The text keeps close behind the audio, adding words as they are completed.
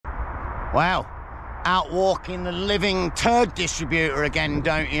Well, out walking the living turd distributor again,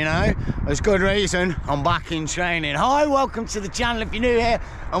 don't you know? There's good reason. I'm back in training. Hi, welcome to the channel if you're new here,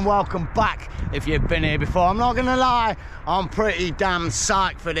 and welcome back if you've been here before. I'm not gonna lie, I'm pretty damn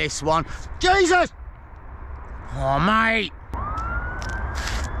psyched for this one. Jesus! Oh, mate.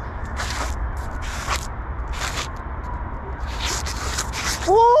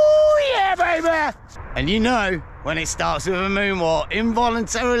 Ooh, yeah, baby! And you know, when it starts with a moonwalk,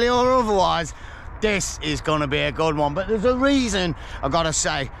 involuntarily or otherwise, this is gonna be a good one. But there's a reason, I gotta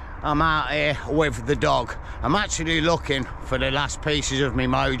say, I'm out here with the dog. I'm actually looking for the last pieces of me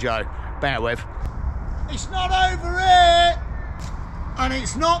mojo. Bear with. It's not over here, and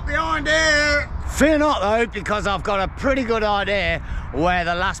it's not behind here. Fear not though, because I've got a pretty good idea where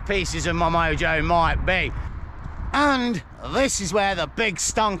the last pieces of my mojo might be. And this is where the big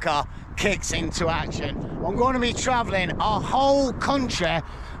stunker kicks into action. I'm going to be traveling a whole country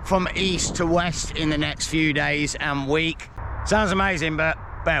from east to west in the next few days and week. Sounds amazing, but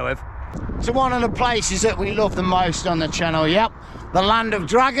bear with. To one of the places that we love the most on the channel, yep, the land of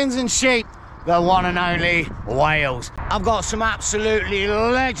dragons and sheep, the one and only Wales. I've got some absolutely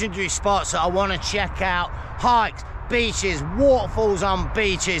legendary spots that I want to check out, hikes, beaches, waterfalls on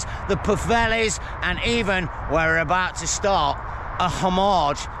beaches, the Pavellis, and even we're about to start a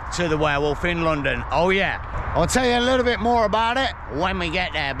homage to the werewolf in London. Oh yeah, I'll tell you a little bit more about it when we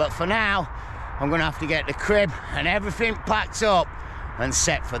get there, but for now I'm gonna have to get the crib and everything packed up and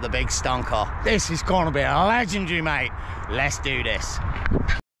set for the big stunker. This is gonna be a legendary, mate. Let's do this.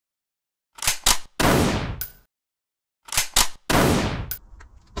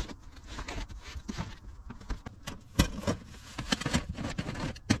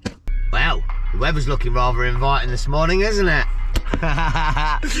 Well, the weather's looking rather inviting this morning, isn't it?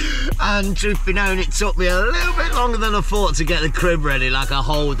 And truth be known, it took me a little bit longer than I thought to get the crib ready, like a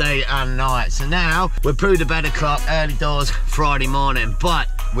whole day and night. So now we're through the bed o'clock, early doors Friday morning, but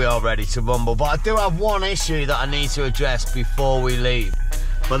we are ready to rumble. But I do have one issue that I need to address before we leave.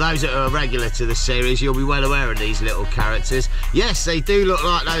 For those that are regular to the series, you'll be well aware of these little characters. Yes, they do look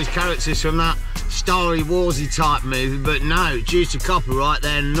like those characters from that Starry Warsy type movie, but no, due to copyright,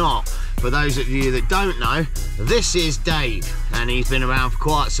 they're not. For those of you that don't know, this is Dave, and he's been around for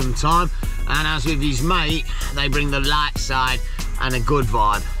quite some time, and as with his mate, they bring the light side and a good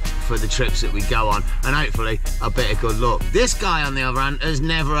vibe for the trips that we go on, and hopefully a bit of good luck. This guy, on the other hand, has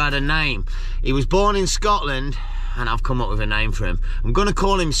never had a name. He was born in Scotland, and I've come up with a name for him. I'm gonna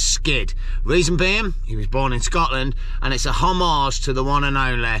call him Skid. Reason being, he was born in Scotland, and it's a homage to the one and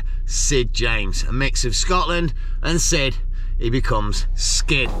only Sid James. A mix of Scotland and Sid, he becomes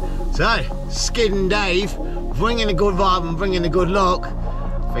Skid. So, Skid and Dave, bringing a good vibe and bringing a good luck.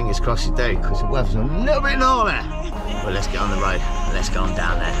 Fingers crossed you do, because the weather's a little bit gnarly. But let's get on the road, let's go on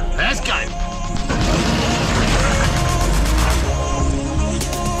down there. Let's go!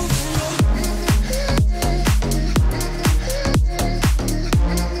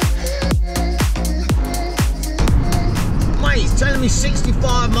 It's telling me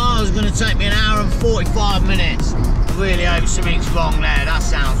 65 miles is going to take me an hour and 45 minutes. I really hope something's wrong there. That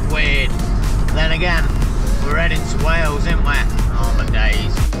sounds weird. Then again, we're heading to Wales, aren't we? Oh my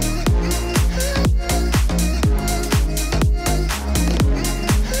days.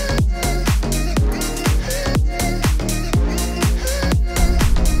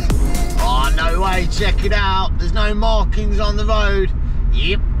 Oh, no way. Check it out. There's no markings on the road.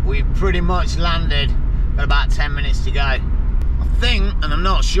 Yep, we've pretty much landed. Got about 10 minutes to go. I think, and I'm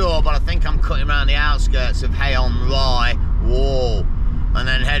not sure, but I think I'm cutting around the outskirts of Rye Wall and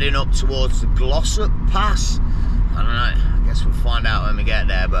then heading up towards the Glossop Pass. I don't know, I guess we'll find out when we get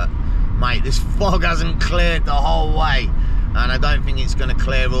there, but mate, this fog hasn't cleared the whole way, and I don't think it's going to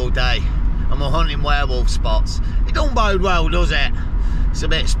clear all day. And we're hunting werewolf spots. It don't bode well, does it? It's a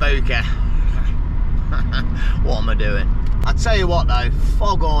bit spooky. What am I doing? I tell you what though,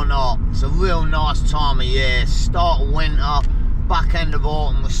 fog or not, it's a real nice time of year. Start of winter, back end of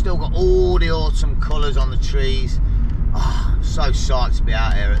autumn, we've still got all the autumn colours on the trees. Oh, I'm so psyched to be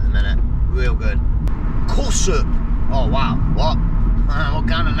out here at the minute. Real good. Glossop. Oh wow, what? What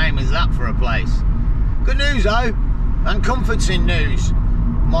kind of name is that for a place? Good news though, and comforting news.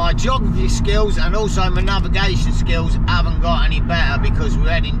 My geography skills and also my navigation skills haven't got any better because we're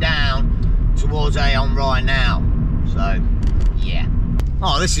heading down towards Rye now. So, yeah.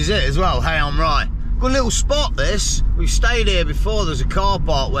 Oh, this is it as well, Rye. Good little spot this. We've stayed here before. There's a car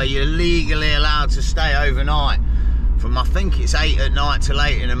park where you're legally allowed to stay overnight from, I think it's 8 at night till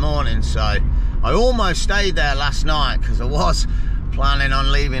 8 in the morning. So I almost stayed there last night because I was planning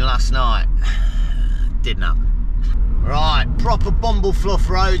on leaving last night. Didn't happen. Right, proper Bumblefluff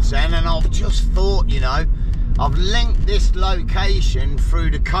roads then, and I've just thought, you know, I've linked this location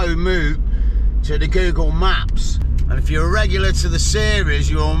through the Komoot to the Google Maps. And if you're a regular to the series,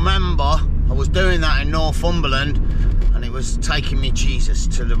 you'll remember I was doing that in Northumberland and it was taking me, Jesus,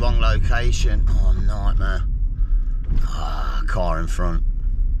 to the wrong location. Oh, nightmare. Ah, car in front.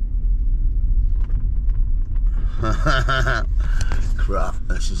 Crap,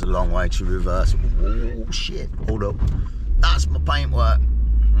 this is a long way to reverse. Oh shit, hold up. That's my paintwork.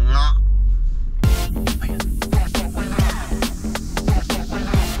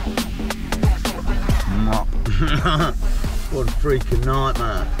 What a freaking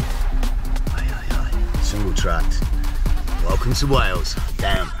nightmare. Single tracks. Welcome to Wales.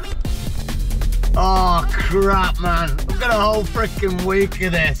 Damn. Oh crap, man. I've got a whole freaking week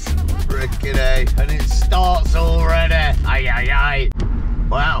of this. Frickin' A, and it starts already. Aye, aye, aye.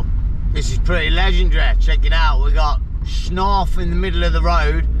 Wow, this is pretty legendary. Check it out. We got snarf in the middle of the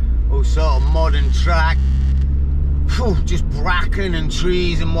road, all sort of mud and track. Whew, just bracken and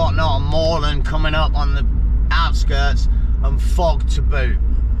trees and whatnot, and moorland coming up on the outskirts, and fog to boot.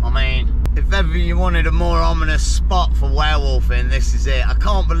 I mean, if ever you wanted a more ominous spot for werewolfing, this is it. I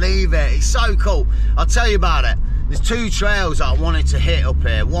can't believe it. It's so cool. I'll tell you about it. There's two trails that I wanted to hit up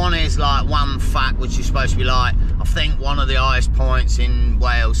here. One is like Wanfac, which is supposed to be like, I think, one of the highest points in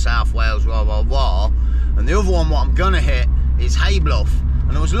Wales, South Wales, blah, blah, blah. And the other one, what I'm gonna hit, is Haybluff.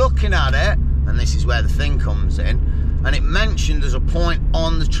 And I was looking at it, and this is where the thing comes in, and it mentioned there's a point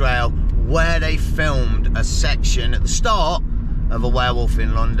on the trail where they filmed a section at the start of A Werewolf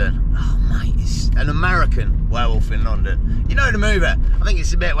in London. Oh mate, it's An American Werewolf in London. You know the movie? I think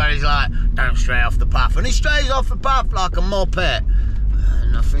it's the bit where he's like, don't stray off the path. And he strays off the path like a moped.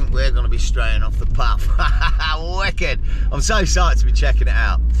 And I think we're going to be straying off the path. Wicked. I'm so excited to be checking it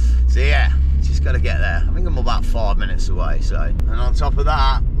out. So yeah, just got to get there. I think I'm about 5 minutes away. So, and on top of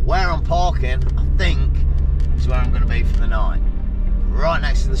that, where I'm parking, I think, is where I'm going to be for the night. Right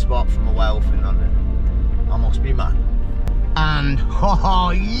next to the spot from A Werewolf in London. I must be mad. And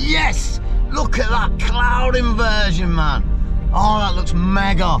oh yes, look at that cloud inversion, man. Oh, that looks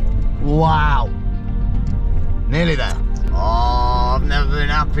mega. Wow, nearly there. Oh, I've never been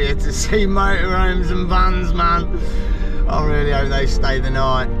happier to see motorhomes and vans, man. I really hope they stay the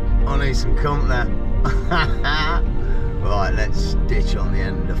night. I need some company. Right, let's ditch on the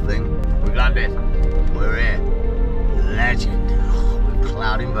end of thing. We've landed. We're here. Legend. Oh, with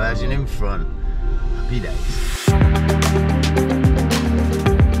cloud inversion in front. Happy days.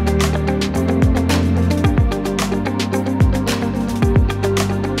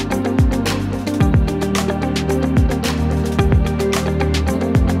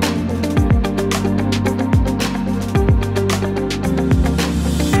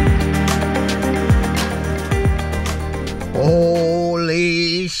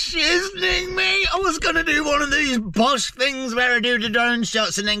 Holy shizzling me! I was gonna do one of these boss things where I do the drone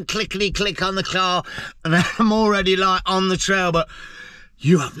shots and then clickety click on the car, and I'm already like on the trail, but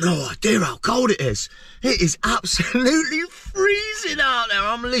you have no idea how cold it is. It is absolutely freezing out there.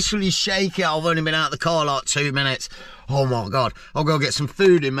 I'm literally shaking. I've only been out of the car like 2 minutes. Oh my God. I'll go get some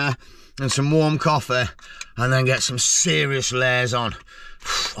food in there and some warm coffee and then get some serious layers on.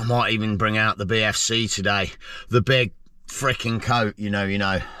 I might even bring out the BFC today. The big freaking coat, you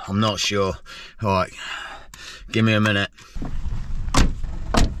know. I'm not sure. All right, give me a minute.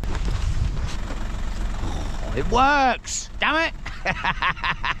 Oh, it works, damn it.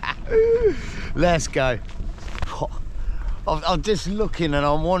 Let's go. I'm just looking and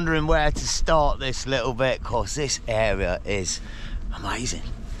I'm wondering where to start this little bit, because this area is amazing.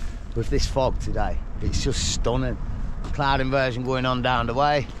 With this fog today, it's just stunning. Cloud inversion going on down the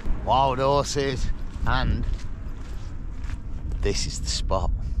way, wild horses, and this is the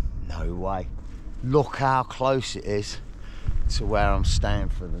spot. No way. Look how close it is to where I'm staying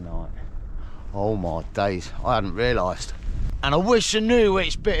for the night. Oh my days, I hadn't realised. And I wish I knew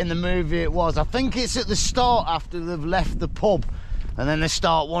which bit in the movie it was. I think it's at the start after they've left the pub and then they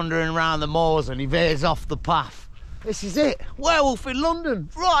start wandering around the moors and he veers off the path. This is it, Werewolf in London,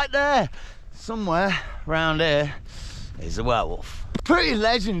 right there. Somewhere around here is a werewolf. Pretty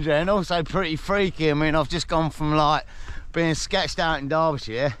legendary and also pretty freaky. I mean, I've just gone from like being sketched out in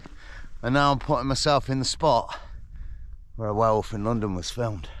Derbyshire and now I'm putting myself in the spot where A Werewolf in London was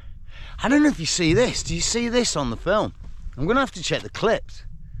filmed. I don't know if you see this. Do you see this on the film? I'm gonna have to check the clips,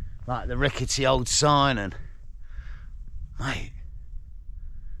 like the rickety old sign, and mate,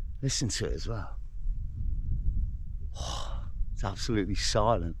 listen to it as well. Oh, it's absolutely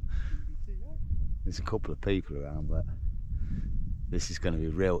silent. There's a couple of people around, but this is going to be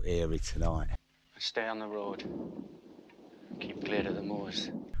real eerie tonight. Stay on the road. Keep clear of the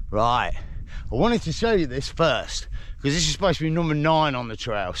moors. Right, I wanted to show you this first because this is supposed to be number 9 on the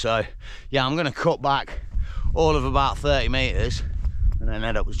trail. So yeah, I'm gonna cut back all of about 30 meters and then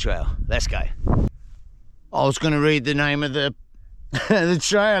head up the trail. Let's go. I was gonna read the name of the the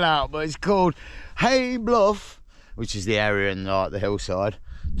trail out, but it's called Hay Bluff, which is the area in like the hillside.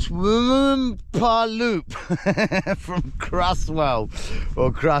 Twimpa Loop from Craswell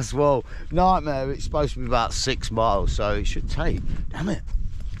or Craswell. Nightmare. It's supposed to be about 6 miles, so it should take, damn it,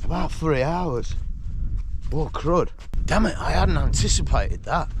 about 3 hours. Oh crud. Damn it, I hadn't anticipated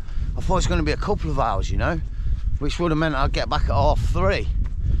that. I thought it was going to be a couple of hours, you know, which would have meant I'd get back at 3:30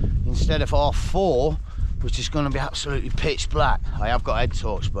 instead of 4:30, which is going to be absolutely pitch black. I have got head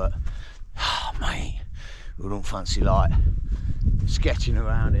torch, but mate, we don't fancy like sketching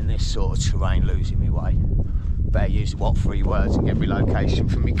around in this sort of terrain, losing me way. Better use what 3 words and get me location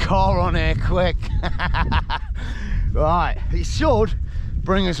for me car on here quick. Right, it should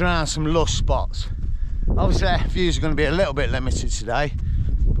bring us around some lush spots. Obviously views are going to be a little bit limited today,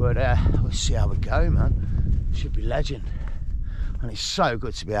 but we'll see how we go, man. Should be legend. And it's so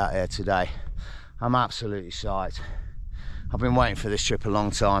good to be out here today. I'm absolutely psyched. I've been waiting for this trip a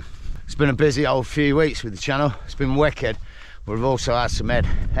long time. It's been a busy old few weeks with the channel. It's been wicked. We've also had some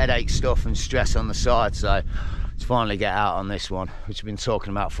headache stuff and stress on the side, so let's finally get out on this one, which I've been talking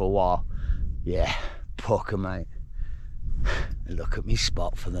about for a while. Yeah, pucker, mate. Look at me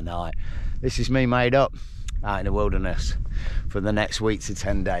spot for the night. This is me made up out in the wilderness for the next week to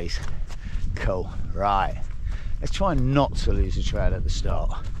 10 days. Cool. Right, let's try not to lose the trail at the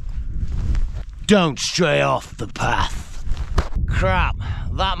start. Don't stray off the path. Crap,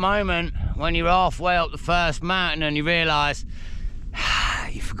 that moment when you're halfway up the first mountain and you realise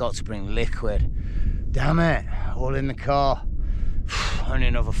you forgot to bring liquid. Damn it, all in the car. Only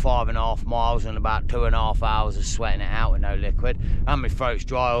another 5.5 miles and about 2.5 hours of sweating it out with no liquid. And my throat's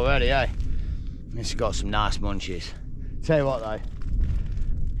dry already, eh? It's got some nice munchies. Tell you what though,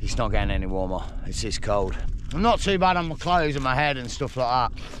 it's not getting any warmer. It's this cold. I'm not too bad on my clothes and my head and stuff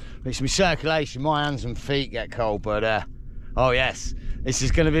like that. It's my circulation, my hands and feet get cold, but oh yes, this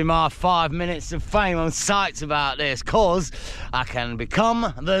is going to be my 5 minutes of fame. I'm psyched about this, cause I can become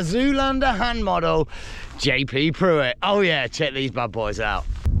the Zoolander hand model, JP Pruitt. Oh yeah, check these bad boys out.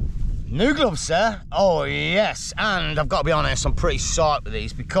 New gloves, sir. Oh yes, and I've got to be honest, I'm pretty psyched with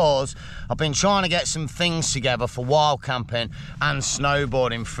these because I've been trying to get some things together for wild camping and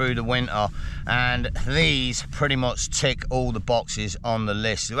snowboarding through the winter, and these pretty much tick all the boxes on the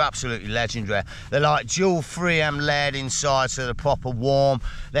list. They're absolutely legendary. They're like dual 3M lead inside, so they're proper warm.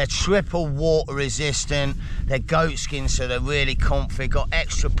 They're triple water resistant. They're goat skin, so they're really comfy. Got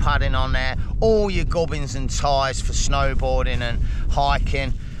extra padding on there. All your gubbins and ties for snowboarding and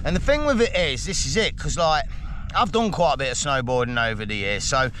hiking. And the thing with it is, this is it, because like, I've done quite a bit of snowboarding over the years,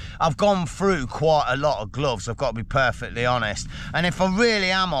 so I've gone through quite a lot of gloves, I've got to be perfectly honest. And if I really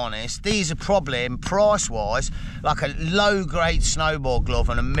am honest, these are probably, price-wise, like a low-grade snowboard glove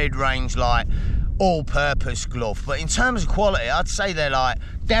and a mid-range, like, all-purpose glove. But in terms of quality, I'd say they're like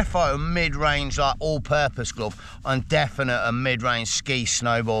defo a mid-range, like, all-purpose glove and definite a mid-range ski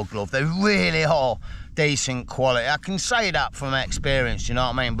snowboard glove. They really are decent quality. I can say that from experience, you know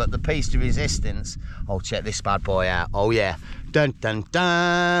what I mean? But the piece de resistance, oh, check this bad boy out. Oh yeah, dun dun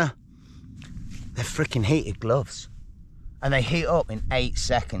dun. They're freaking heated gloves, and they heat up in 8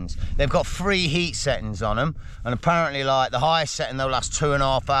 seconds. They've got 3 heat settings on them, and apparently like the highest setting they'll last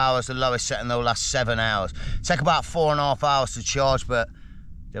 2.5 hours, the lowest setting they'll last 7 hours. Take about 4.5 hours to charge, but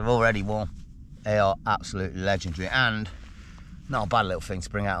they're already warm. They are absolutely legendary, and not a bad little thing to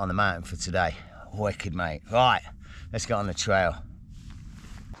bring out on the mountain for today. Wicked, mate. Right, let's get on the trail.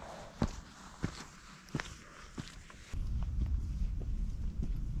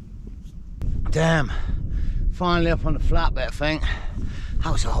 Damn, finally up on the flatbed, I think.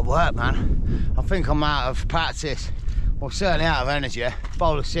 That was hard work, man. I think I'm out of practice. Well, certainly out of energy.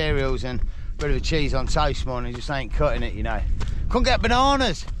 Bowl of cereals and a bit of a cheese on toast morning just ain't cutting it, you know. Couldn't get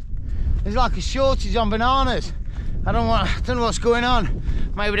bananas. There's like a shortage on bananas. I don't know what's going on.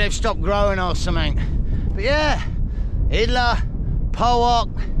 Maybe they've stopped growing or something. But yeah, Idler, Powok,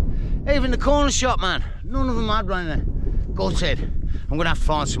 even the corner shop, man. None of them had one there. Gutted. I'm gonna have to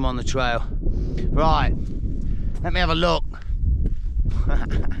find some on the trail. Right, let me have a look.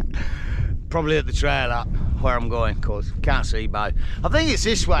 Probably at the trail up where I'm going, cause can't see both. I think it's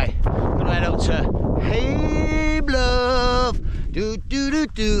this way. I'm gonna head up to Hay Bluff. Do do do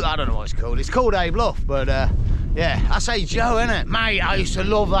do. I don't know what it's called. It's called Hay Bluff, but yeah, I say Joe, innit? Mate, I used to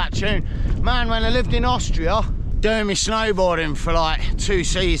love that tune. Man, when I lived in Austria, doing my snowboarding for like 2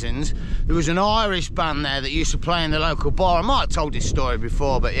 seasons, there was an Irish band there that used to play in the local bar. I might have told this story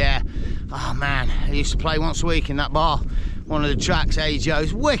before, but yeah. Oh man, they used to play once a week in that bar. One of the tracks, Hey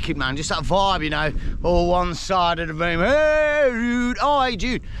Joe's, wicked man, just that vibe, you know, all one side of the room, hey Jude, oh hey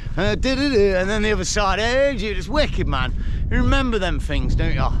Jude, and then the other side, hey Jude, it's wicked man. You remember them things,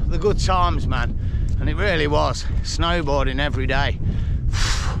 don't you? The good times, man. And it really was, snowboarding every day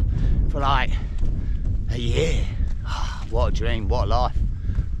for like a year. What a dream, what a life,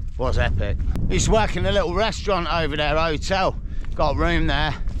 was epic. Used to work in a little restaurant over there, hotel, got a room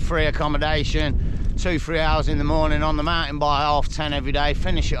there, free accommodation, 2-3 hours in the morning on the mountain by 10:30 every day,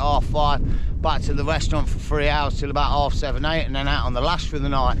 finish at 5:30, back to the restaurant for 3 hours till about 7:30, 8, and then out on the lash for the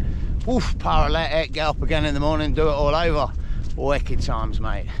night. Oof, paralytic, get up again in the morning, do it all over. Wicked times,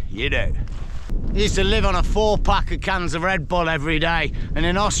 mate, you do. Used to live on a 4-pack of cans of Red Bull every day, and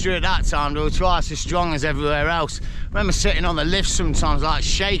in Austria at that time they were twice as strong as everywhere else. I remember sitting on the lift sometimes like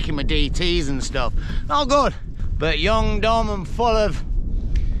shaking my DTs and stuff. Not good, but young, dumb and full of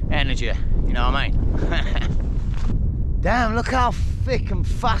energy, you know what I mean? Damn, look how thick and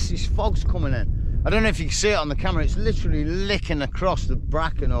fast this fog's coming in. I don't know if you can see it on the camera, it's literally licking across the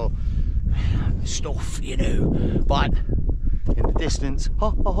bracken or stuff, you know. But in the distance,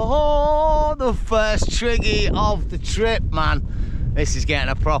 the first triggy of the trip, man. This is getting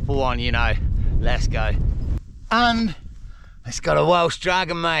a proper one, you know. Let's go. And it's got a Welsh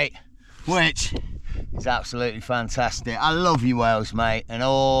dragon, mate, which is absolutely fantastic. I love you, Wales, mate, and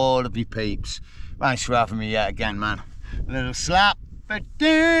all of you peeps. Thanks for having me yet again, man. A little slap, and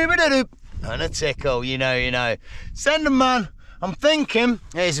a tickle, you know. Send them, man. I'm thinking,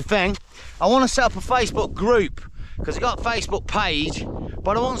 here's the thing, I want to set up a Facebook group, because I've got a Facebook page,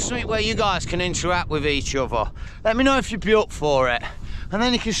 but I want something where you guys can interact with each other. Let me know if you'd be up for it. And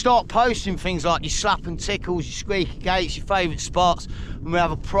then you can start posting things like your slap and tickles, your squeaky gates, your favourite spots, and we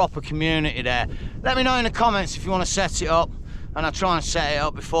have a proper community there. Let me know in the comments if you want to set it up, and I'll try and set it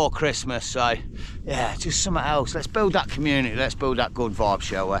up before Christmas. So, yeah, just something else. Let's build that community, let's build that good vibe,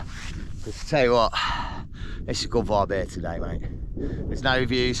 shall we? Because I tell you what, it's a good vibe here today, mate. There's no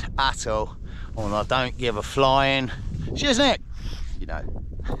views at all, and I don't give a flying. Cheers, Nick! You know.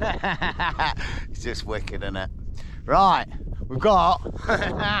 It's just wicked, isn't it? Right, we've got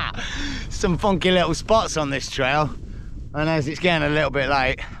some funky little spots on this trail, and as it's getting a little bit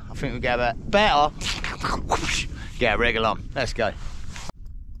late, I think we'll get a bit better. Get a wriggle on, let's go.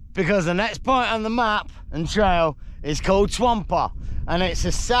 Because the next point on the map and trail is called Swamper, and it's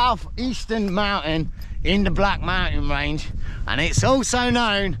a southeastern mountain in the Black Mountain Range, and it's also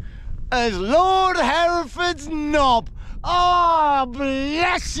known as Lord Hereford's Knob. Oh,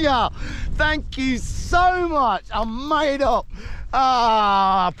 bless you! Thank you so much. I'm made up.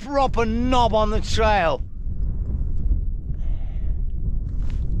 Ah, proper knob on the trail.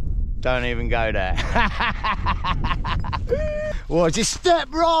 Don't even go there. Well, just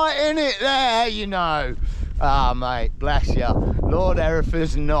step right in it there, you know. Ah, mate, bless you. Lord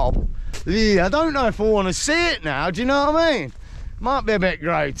Hereford's Knob. Yeah, I don't know if I want to see it now, do you know what I mean? Might be a bit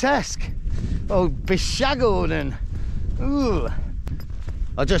grotesque. Oh, beshaggled and... Ooh.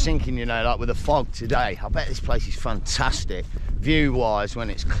 I was just thinking, you know, like with the fog today, I bet this place is fantastic view-wise when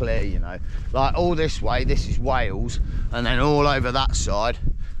it's clear, you know. Like all this way, this is Wales, and then all over that side,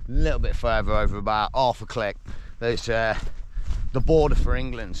 a little bit further over, about half a click, there's the border for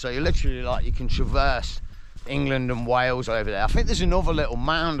England. So you're literally like, you can traverse England and Wales over there. I think there's another little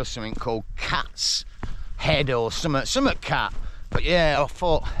mound or something called Cat's Head or something cat. But yeah, I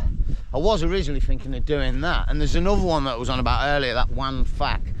thought, I was originally thinking of doing that. And there's another one that was on about earlier, that one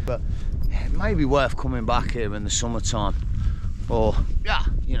fact. But yeah, it may be worth coming back here in the summertime. Or, yeah,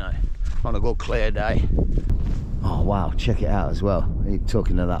 you know, on a good clear day. Oh wow, check it out as well. You're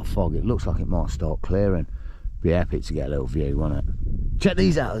talking to that fog, it looks like it might start clearing. Be epic to get a little view, wouldn't it? Check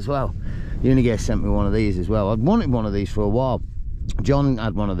these out as well. Unigare sent me one of these as well. I'd wanted one of these for a while. John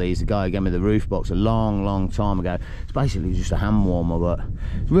had one of these, the guy who gave me the roof box a long time ago. It's basically just a hand warmer, but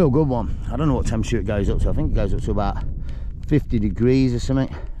it's a real good one. I don't know what temperature it goes up to. I think it goes up to about 50 degrees or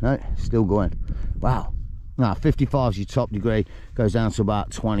something. No, still going. Wow. No, 55 is your top degree, goes down to about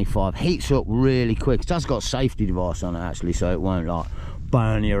 25. Heats up really quick. It has got a safety device on it actually, so it won't like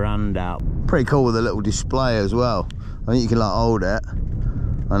burn your hand out. Pretty cool with a little display as well. I think you can like hold it,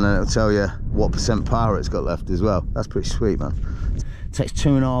 and then it'll tell you what % power it's got left as well. That's pretty sweet, man. It takes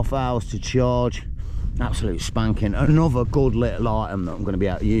 2.5 hours to charge. Absolute spanking. Another good little item that I'm going to be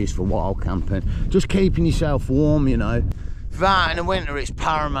able to use for wild camping. Just keeping yourself warm, you know. That in the winter it's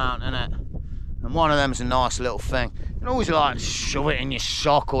paramount, isn't it? And one of them's a nice little thing. You can always like shove it in your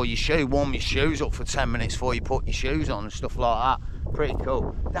sock or your shoe, warm your shoes up for 10 minutes before you put your shoes on and stuff like that. Pretty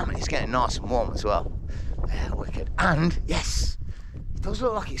cool. Damn it, it's getting nice and warm as well. Yeah, wicked. And yes, it does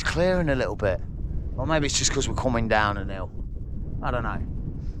look like it's clearing a little bit. Or maybe it's just because we're coming down a hill. I don't know.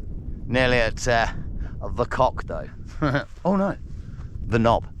 Nearly at the cock though. Oh no, the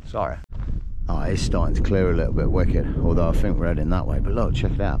knob, sorry. Oh, it's starting to clear a little bit, wicked. Although I think we're heading that way. But look,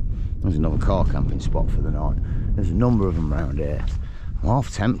 check it out. There's another car camping spot for the night. There's a number of them around here. I'm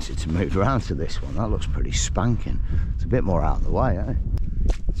half tempted to move around to this one. That looks pretty spanking. It's a bit more out of the way, eh?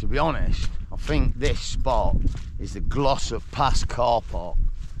 To be honest, I think this spot is the Glossop Pass car park.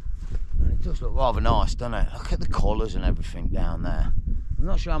 And it does look rather nice, doesn't it? Look at the colours and everything down there. I'm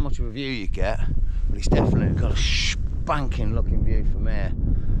not sure how much of a view you get, but it's definitely got a spanking looking view from here.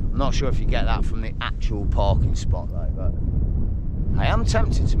 I'm not sure if you get that from the actual parking spot though, but I am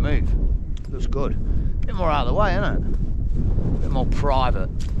tempted to move. It looks good. A bit more out of the way, isn't it? A bit more private.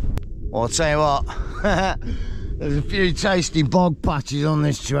 Well, I'll tell you what, there's a few tasty bog patches on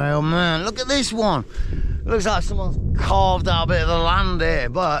this trail, man. Look at this one. It looks like someone's carved out a bit of the land here,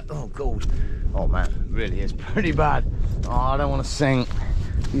 but, oh god. Oh man, it really is pretty bad. Oh, I don't want to sink.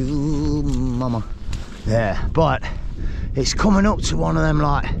 Ooh, mama. Yeah, but it's coming up to one of them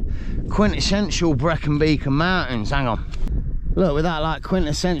like quintessential Brecon Mountains. Hang on. Look, with that like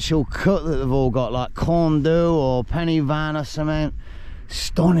quintessential cut that they've all got, like Corndu or Penny Van or something.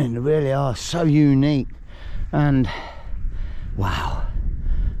 Stunning, they really are, so unique. And wow,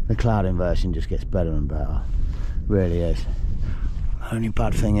 the cloud inversion just gets better and better. Really is. Only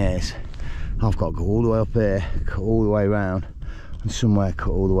bad thing is, I've got to go all the way up here, cut all the way around, and somewhere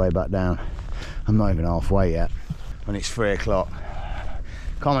cut all the way back down. I'm not even halfway yet, and it's 3 o'clock.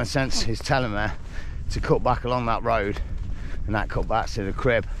 Common sense is telling me to cut back along that road, and that cut back to the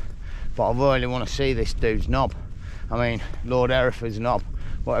crib. But I really want to see this dude's knob. I mean, Lord Hereford's knob,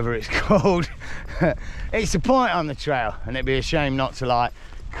 whatever it's called. It's a point on the trail, and it'd be a shame not to like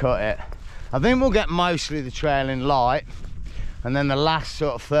cut it. I think we'll get mostly the trail in light, and then the last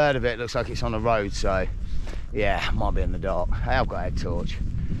sort of third of it looks like it's on the road, so yeah, might be in the dark. Hey, I've got a head torch.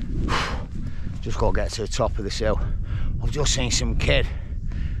 Just got to get to the top of this hill. I've just seen some kid,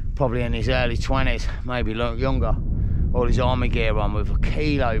 probably in his early 20s, maybe younger, all his army gear on with a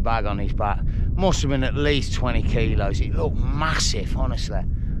kilo bag on his back. Must have been at least 20 kilos. It looked massive, honestly.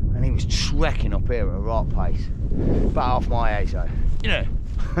 And he was trekking up here at a rock pace. About half my age though, you know.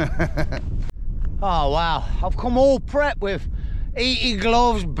 Oh wow, I've come all prepped with ET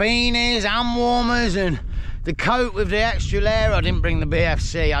gloves, beanies, hand warmers, and the coat with the extra layer. I didn't bring the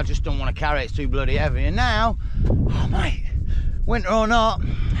BFC, I just don't want to carry it, it's too bloody heavy. And now, oh mate, winter or not,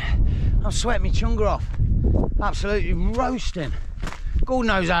 I'm sweating my chunga off. Absolutely roasting. God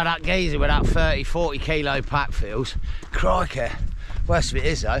knows how that geezer with that 30, 40 kilo pack feels. Crikey. Worst of it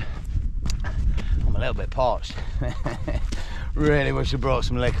is though, I'm a little bit parched. Really wish I brought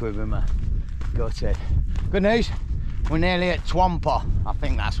some liquid with me. Gutted. Good news, we're nearly at Twomper. I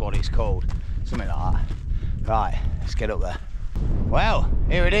think that's what it's called. Something like that. Right, let's get up there. Well,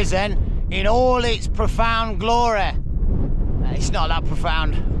 here it is then, in all its profound glory. It's not that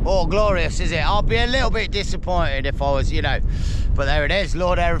profound or glorious, is it? I'll be a little bit disappointed if I was, you know. But there it is,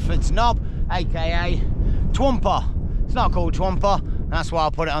 Lord Hereford's knob, aka Twomper. It's not called Twomper, and that's why I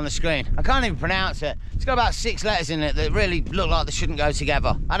put it on the screen. I can't even pronounce it. It's got about 6 letters in it that really look like they shouldn't go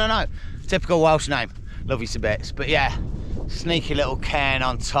together. I don't know. Typical Welsh name. Love you to bits. But yeah, sneaky little cairn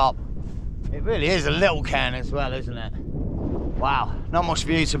on top. It really is a little cairn as well, isn't it? Wow, not much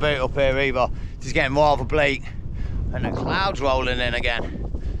view to boot up here either. It's getting rather bleak. And the clouds rolling in again.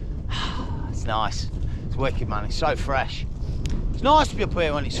 It's nice. It's wicked, man. It's so fresh. It's nice to be up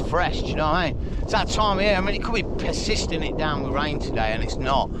here when it's fresh, do you know what I mean? It's that time of year. I mean, it could be persisting it down with rain today, and it's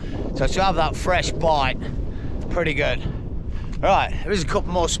not. So to have that fresh bite, pretty good. Right, there's a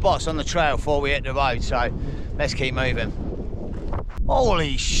couple more spots on the trail before we hit the road, so let's keep moving.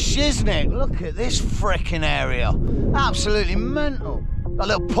 Holy shiznick, look at this frickin' area. Absolutely mental. Got a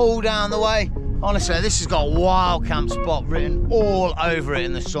little pool down the way. Honestly, this has got a wild camp spot written all over it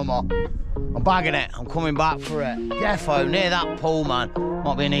in the summer. I'm bagging it, I'm coming back for it. Defo, near that pool, man.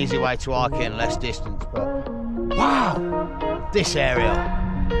 Might be an easy way to hike in, less distance, but wow, this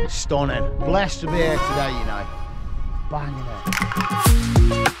area, stunning. Blessed to be here today, you know. Banging it.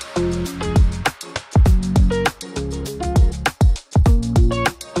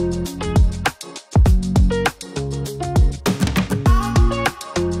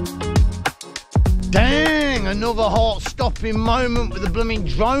 Another heart-stopping moment with the blooming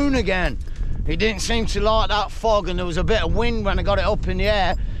drone again. He didn't seem to like that fog, and there was a bit of wind when I got it up in the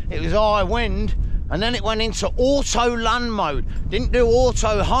air. It was high wind, and then it went into auto land mode. Didn't do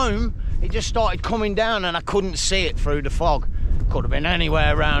auto home, it just started coming down and I couldn't see it through the fog. Could have been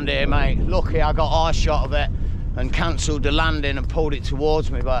anywhere around here, mate. Lucky I got eye shot of it and cancelled the landing and pulled it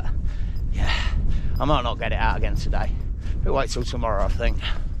towards me, but yeah, I might not get it out again today. We'll wait till tomorrow, I think.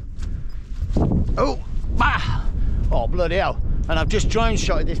 Oh, bah! Oh, bloody hell. And I've just drone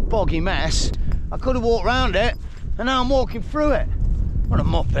shotted this boggy mess. I could have walked around it, and now I'm walking through it. What a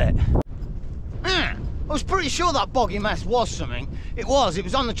muppet. I was pretty sure that boggy mess was something. It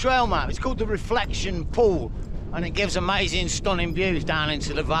was on the trail map. It's called the Reflection Pool, and it gives amazing, stunning views down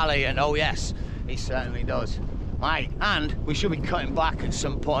into the valley, and oh yes, it certainly does. Mate, and we should be cutting back at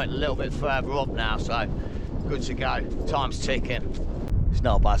some point a little bit further up now, so good to go. Time's ticking. It's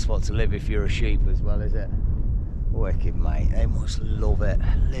not a bad spot to live if you're a sheep as well, is it? Wicked, mate. They must love it.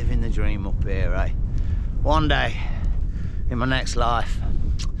 Living the dream up here, eh? One day, in my next life,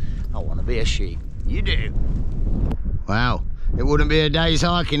 I want to be a sheep. You do. Wow. It wouldn't be a day's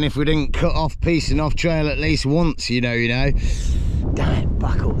hiking if we didn't cut off piece and off trail at least once, you know. Damn it,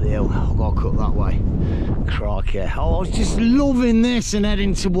 back up the hill. I've got to cut that way. Crikey. Oh, I was just loving this and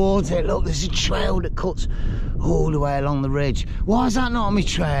heading towards it. Look, there's a trail that cuts all the way along the ridge. Why is that not on my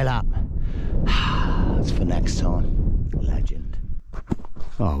trail app? That's for next time. Legend.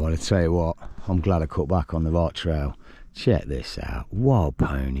 Oh, well, I tell you what, I'm glad I cut back on the right trail. Check this out. Wild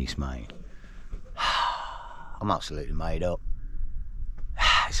ponies, mate. I'm absolutely made up.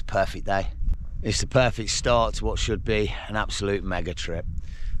 It's a perfect day. It's the perfect start to what should be an absolute mega trip.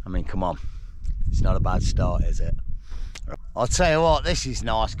 I mean, come on. It's not a bad start, is it? I'll tell you what, this is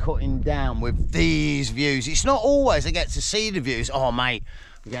nice, cutting down with these views. It's not always I get to see the views. Oh, mate,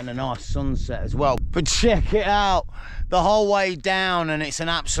 we're getting a nice sunset as well. But check it out, the whole way down, and it's an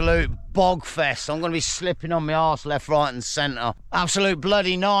absolute bog fest. I'm going to be slipping on my arse left, right and centre. Absolute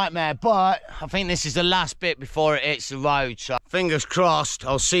bloody nightmare, but I think this is the last bit before it hits the road. So fingers crossed,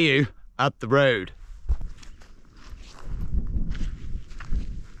 I'll see you at the road.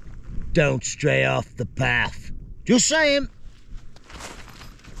 Don't stray off the path. Just saying.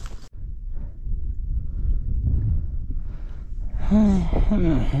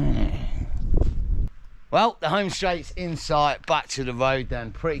 Well, the home straight's in sight, back to the road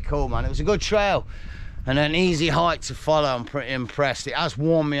then. Pretty cool, man. It was a good trail and an easy hike to follow. I'm pretty impressed. It has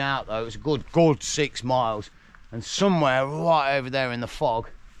worn me out though. It was a good 6 miles. And somewhere right over there in the fog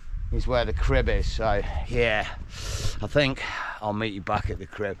is where the crib is. So yeah, I think I'll meet you back at the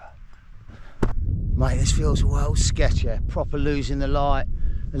crib. Mate, this feels well sketchy. Proper losing the light,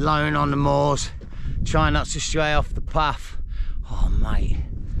 alone on the moors, trying not to stray off the path. Oh mate,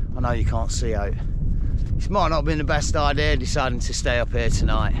 I know you can't see out. This might not have been the best idea deciding to stay up here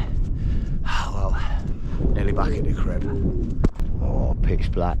tonight. Oh well, nearly back at the crib. Oh,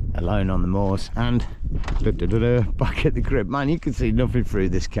 pitch black, alone on the moors, and back at the crib. Man, you can see nothing through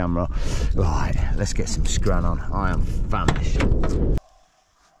this camera. Right, let's get some scran on. I am famished.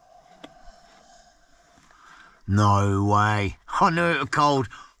 No way. I knew it was cold.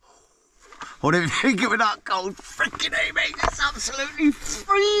 I didn't think it was that cold. Freaking A, mate. It's absolutely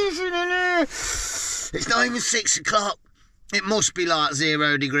freezing in here. It's not even 6 o'clock. It must be like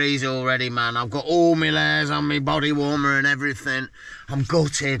 0 degrees already, man. I've got all my layers on my body warmer and everything. I'm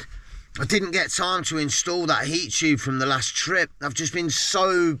gutted. I didn't get time to install that heat tube from the last trip. I've just been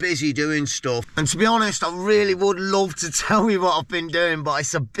so busy doing stuff. And to be honest, I really would love to tell you what I've been doing, but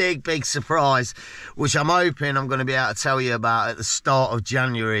it's a big surprise, which I'm hoping I'm going to be able to tell you about at the start of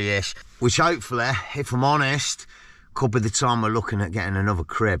January-ish, which hopefully, if I'm honest, could be the time we're looking at getting another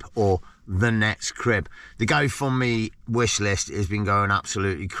crib or the next crib. The GoFundMe wish list has been going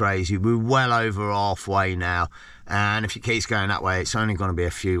absolutely crazy. We're well over halfway now, and if it keeps going that way, it's only going to be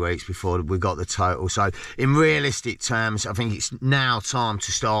a few weeks before we got the total. So in realistic terms, I think it's now time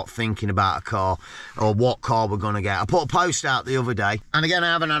to start thinking about a car or what car we're going to get. I put a post out the other day, and again,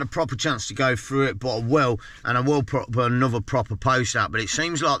 I haven't had a proper chance to go through it, but I will, and I will put another proper post out. But it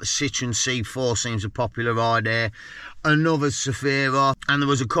seems like the Citroen C4 seems a popular idea, another Safira, and there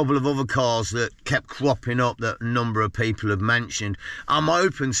was a couple of other cars that kept cropping up that a number of people have mentioned. I'm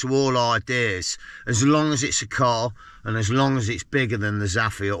open to all ideas, as long as it's a car and as long as it's bigger than the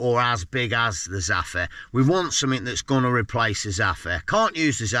Zafir or as big as the Zafir. We want something that's going to replace the Zafir. Can't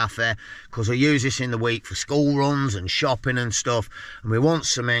use the Zafir because I use this in the week for school runs and shopping and stuff, and we want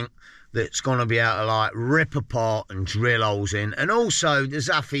something that's going to be able to like rip apart and drill holes in. And also the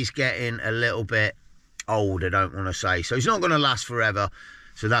Zafir's getting a little bit old, I don't want to say, so it's not going to last forever.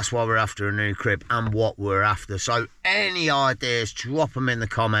 So that's why we're after a new crib and what we're after. So any ideas, drop them in the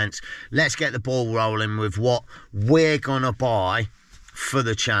comments. Let's get the ball rolling with what we're going to buy for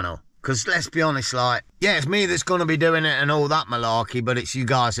the channel. Because let's be honest, like, yeah, it's me that's going to be doing it and all that malarkey, but it's you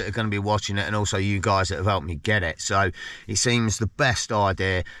guys that are going to be watching it and also you guys that have helped me get it. So it seems the best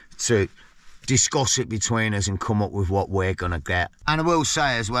idea to discuss it between us and come up with what we're going to get. And I will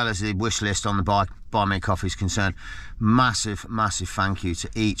say, as well as the wish list on the Buy Me Coffee is concerned, massive, massive thank you to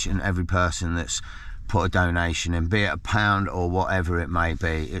each and every person that's put a donation in, be it £1 or whatever it may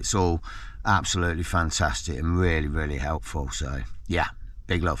be. It's all absolutely fantastic and really, really helpful. So yeah,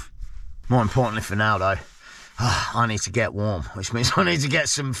 big love. More importantly for now though, I need to get warm, which means I need to get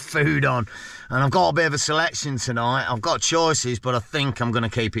some food on. And I've got a bit of a selection tonight. I've got choices, but I think I'm going to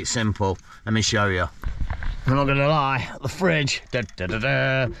keep it simple. Let me show you. I'm not going to lie, the fridge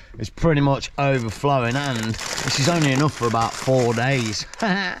is pretty much overflowing, and this is only enough for about 4 days.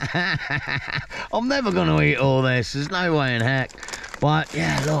 I'm never going to eat all this, there's no way in heck. But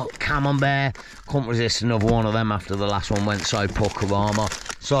yeah, look, camembert, couldn't resist another one of them after the last one went so puckarama.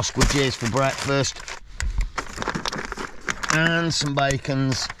 Sausages for breakfast, and some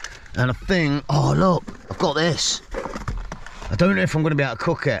bacons, and a thing. Oh look, I've got this. I don't know if I'm going to be able to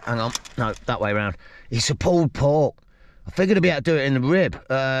cook it. Hang on, no, that way around. It's a pulled pork. I figured I'd be able to do it in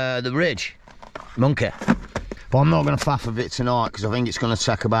the ridge, monkey. But I'm not going to faff with it tonight because I think it's going to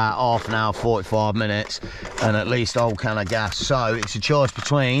take about half an hour, 45 minutes, and at least a whole can of gas. So it's a choice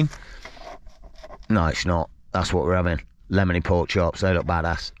between. No, it's not. That's what we're having. Lemony pork chops. They look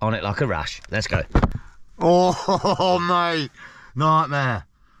badass. On it like a rash. Let's go. Oh, mate. Nightmare.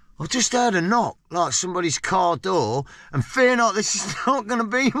 I've just heard a knock, like somebody's car door, and fear not, this is not going to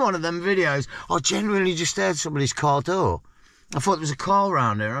be one of them videos. I genuinely just heard somebody's car door. I thought there was a car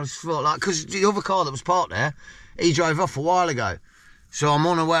around there. I just thought, like, because the other car that was parked there, he drove off a while ago. So I'm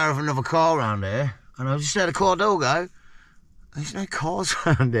unaware of another car around here, and I just heard a car door go. There's no cars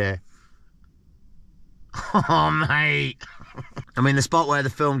around here. Oh, mate. I mean, the spot where they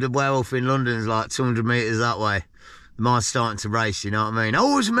filmed a werewolf in London is like 200 metres that way. Mine's starting to race, you know what I mean? I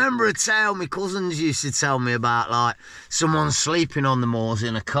always remember a tale my cousins used to tell me about, like, someone sleeping on the moors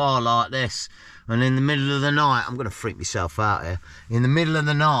in a car like this. And in the middle of the night, I'm going to freak myself out here. In the middle of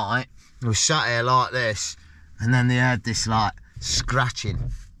the night, I was sat here like this, and then they heard this, like,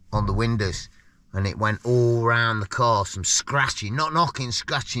 scratching on the windows. And it went all round the car, some scratching, not knocking,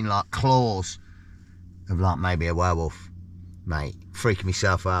 scratching like claws of, like, maybe a werewolf. Mate, freaking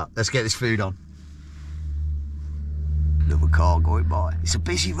myself out. Let's get this food on. Another car going by. It's a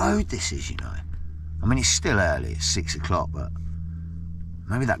busy road, this is, you know. I mean, it's still early, it's 6 o'clock, but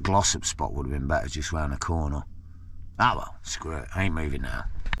maybe that Glossop spot would have been better just round the corner. Ah, well, screw it, I ain't moving now.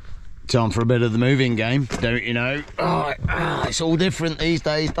 Time for a bit of the moving game, don't you know? Oh, it's all different these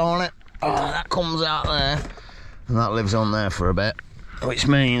days, darling it. Oh, that comes out there, and that lives on there for a bit, which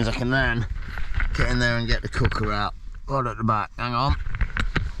means I can then get in there and get the cooker out. Right at the back, hang on.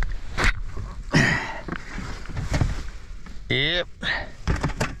 Yep.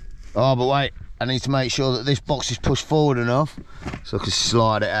 Oh, but wait, I need to make sure that this box is pushed forward enough so I can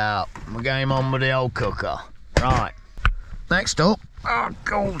slide it out. My game on with the old cooker. Right. Next up, oh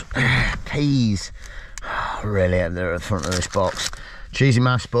god, peas. Really, they're at the front of this box. Cheesy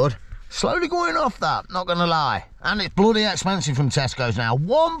mash bud. Slowly going off that, not gonna lie. And it's bloody expensive from Tesco's now.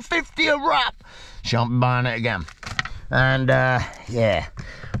 $1.50 a wrap. Shan't be buying it again. And yeah.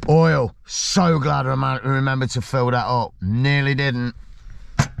 Oil, so glad I remembered to fill that up. Nearly didn't.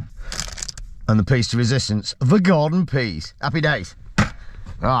 And the piece to resistance, the garden peas. Happy days.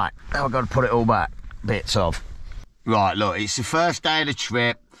 Right, now I've got to put it all back. Bits of. Right, look, it's the first day of the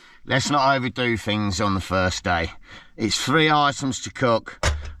trip. Let's not overdo things on the first day. It's 3 items to cook.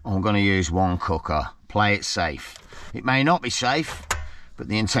 I'm going to use 1 cooker. Play it safe. It may not be safe, but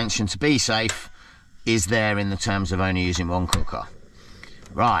the intention to be safe is there in the terms of only using 1 cooker.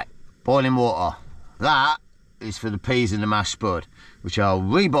 Right, boiling water. That is for the peas and the mashed spud, which I'll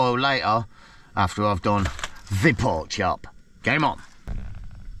reboil later after I've done the pork chop. Game on.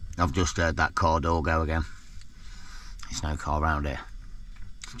 I've just heard that car door go again. There's no car around here.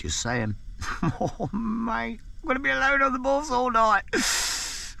 Just saying. Oh, mate. I'm going to be alone on the balls all night.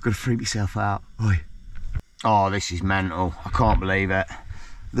 I'm going to freak myself out. Oi. Oh, this is mental. I can't believe it.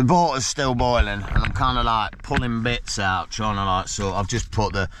 The water's still boiling and I'm kind of like pulling bits out, trying to like sort. I've just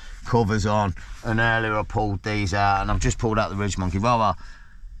put the covers on and earlier I pulled these out and I've just pulled out the ridge monkey. Well,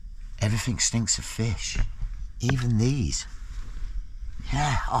 everything stinks of fish, even these.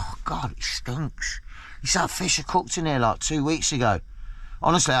 Yeah, oh God, it stinks. It's that fish I cooked in here like 2 weeks ago.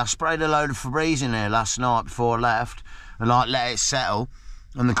 Honestly, I sprayed a load of Febreze in here last night before I left and like let it settle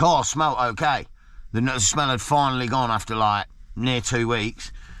and the car smelled okay. The smell had finally gone after like near 2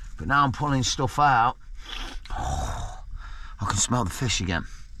 weeks. But now I'm pulling stuff out. Oh, I can smell the fish again.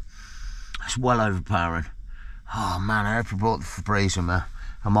 It's well overpowering. Oh man, I hope I brought the Febreze with me.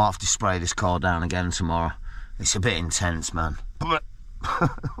 I might have to spray this car down again tomorrow. It's a bit intense, man.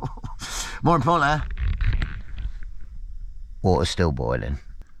 More importantly, water's still boiling.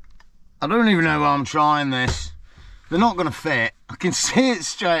 I don't even know why I'm trying this. They're not going to fit. I can see it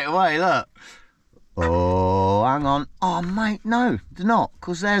straight away, look. Oh, hang on. Oh, mate, no, they're not,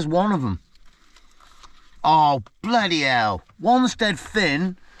 because there's one of them. Oh, bloody hell. One's dead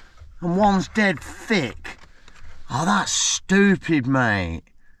thin and one's dead thick. Oh, that's stupid, mate.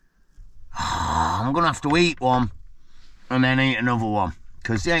 Oh, I'm going to have to eat one and then eat another one,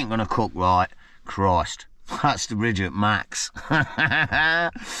 because they ain't going to cook right. Christ, that's the Bridget Max.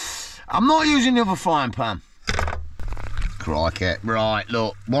 I'm not using the other frying pan. Crikey. Right,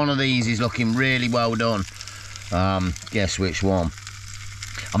 look, one of these is looking really well done. Guess which one?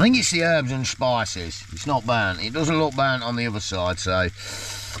 I think it's the herbs and spices. It's not burnt. It doesn't look burnt on the other side, so...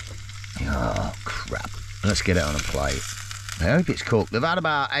 Oh, crap. Let's get it on a plate. I hope it's cooked. They've had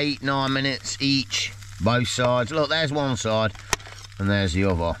about 8-9 minutes each, both sides. Look, there's one side, and there's the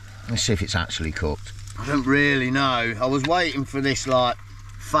other. Let's see if it's actually cooked. I don't really know. I was waiting for this, like,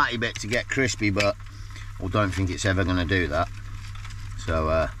 fatty bit to get crispy, but I don't think it's ever going to do that.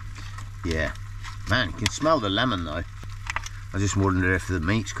 So, yeah. Man, you can smell the lemon, though. I just wonder if the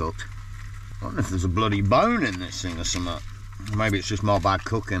meat's cooked. I don't know if there's a bloody bone in this thing or something. Maybe it's just my bad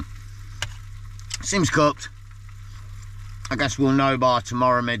cooking. Seems cooked. I guess we'll know by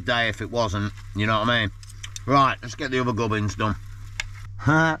tomorrow midday if it wasn't, you know what I mean? Right, let's get the other gubbins done.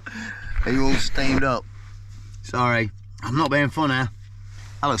 Are you all steamed up? Sorry, I'm not being funny.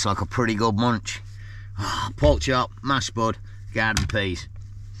 That looks like a pretty good munch. Pork chop, mashed bud, garden peas.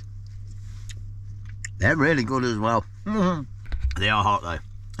 They're really good as well. They are hot though.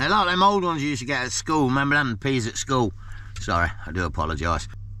 They're like them old ones you used to get at school. Remember them peas at school? Sorry, I do apologise.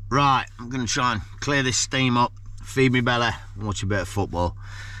 Right, I'm going to try and clear this steam up, feed me belly, watch a bit of football,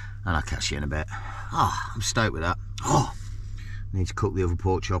 and I'll catch you in a bit. Oh, I'm stoked with that. Oh, need to cook the other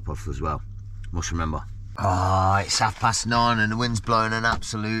pork chop off as well. Must remember. Oh, it's 9:30 and the wind's blowing an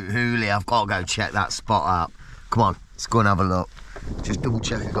absolute hoolie. I've got to go check that spot out. Come on, let's go and have a look. Just double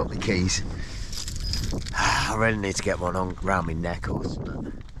check I got my keys. I really need to get one on around my neck or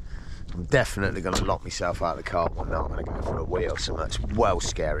something. I'm definitely going to lock myself out of the car one night. I'm going to go for a wee or something. It's well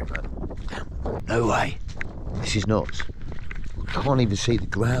scary, man. No way. This is nuts. I can't even see the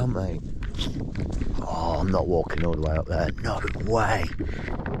ground, mate. Oh, I'm not walking all the way up there. No way.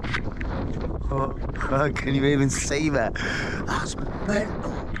 Oh, can you even see that? That's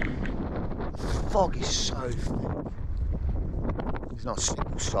mental. The fog is so thick. There's not a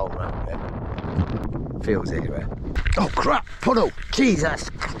single soul around here. Feels eerie. Oh crap! Puddle! Jesus!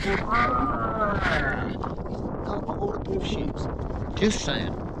 All the bullshit. Just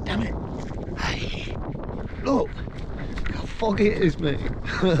saying. Damn it. Hey, look how foggy it is, mate.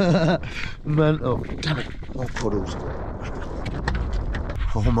 Mental. Damn it. More puddles.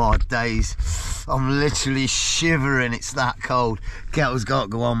 Oh my days. I'm literally shivering. It's that cold. Kettle's got to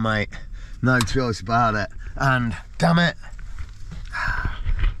go on, mate. No choice about it. And damn it.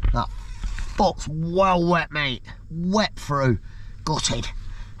 That fuck's well wet, mate. Wet through. Gutted.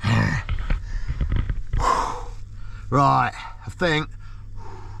 Right, I think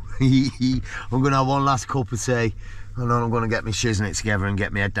I'm going to have one last cup of tea and then I'm going to get my shiznit together and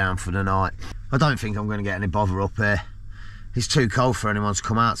get my head down for the night. I don't think I'm going to get any bother up here. It's too cold for anyone to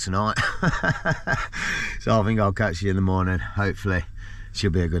come out tonight. So I think I'll catch you in the morning. Hopefully,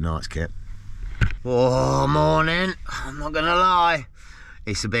 should be a good night's kip. Oh, morning. I'm not going to lie.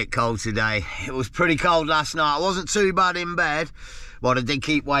 It's a bit cold today. It was pretty cold last night. I wasn't too bad in bed, but I did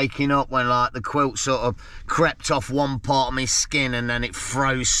keep waking up when like the quilt sort of crept off one part of my skin and then it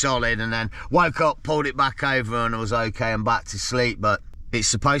froze solid, and then woke up, pulled it back over and I was okay and back to sleep. But it's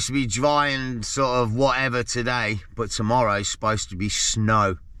supposed to be dry and sort of whatever today, but tomorrow's supposed to be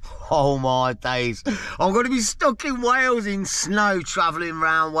snow. Oh my days. I'm going to be stuck in Wales in snow, travelling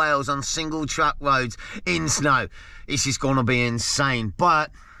around Wales on single track roads in snow. This is going to be insane.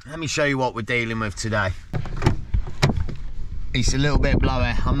 But let me show you what we're dealing with today. It's a little bit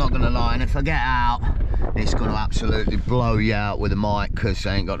blowy, I'm not going to lie, and if I get out, it's going to absolutely blow you out with the mic because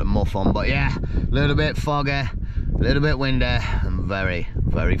I ain't got the muff on. But yeah, a little bit foggy, a little bit windy, and very,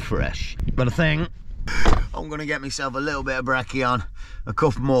 very fresh. But I think I'm going to get myself a little bit of brekkie on, a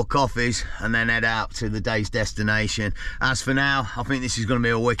couple more coffees, and then head out to the day's destination. As for now, I think this is going to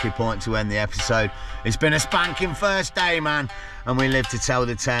be a wicked point to end the episode. It's been a spanking first day, man, and we lived to tell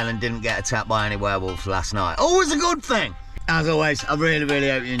the tale and didn't get attacked by any werewolves last night. Always a good thing. As always, I really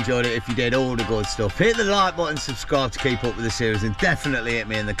hope you enjoyed it. If you did, all the good stuff. Hit the like button, subscribe to keep up with the series, and definitely hit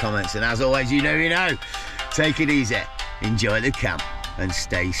me in the comments. And as always, you know, take it easy, enjoy the camp, and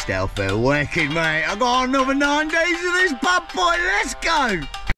stay stealthy. Wicked, mate. I got another 9 days of this bad boy. Let's go.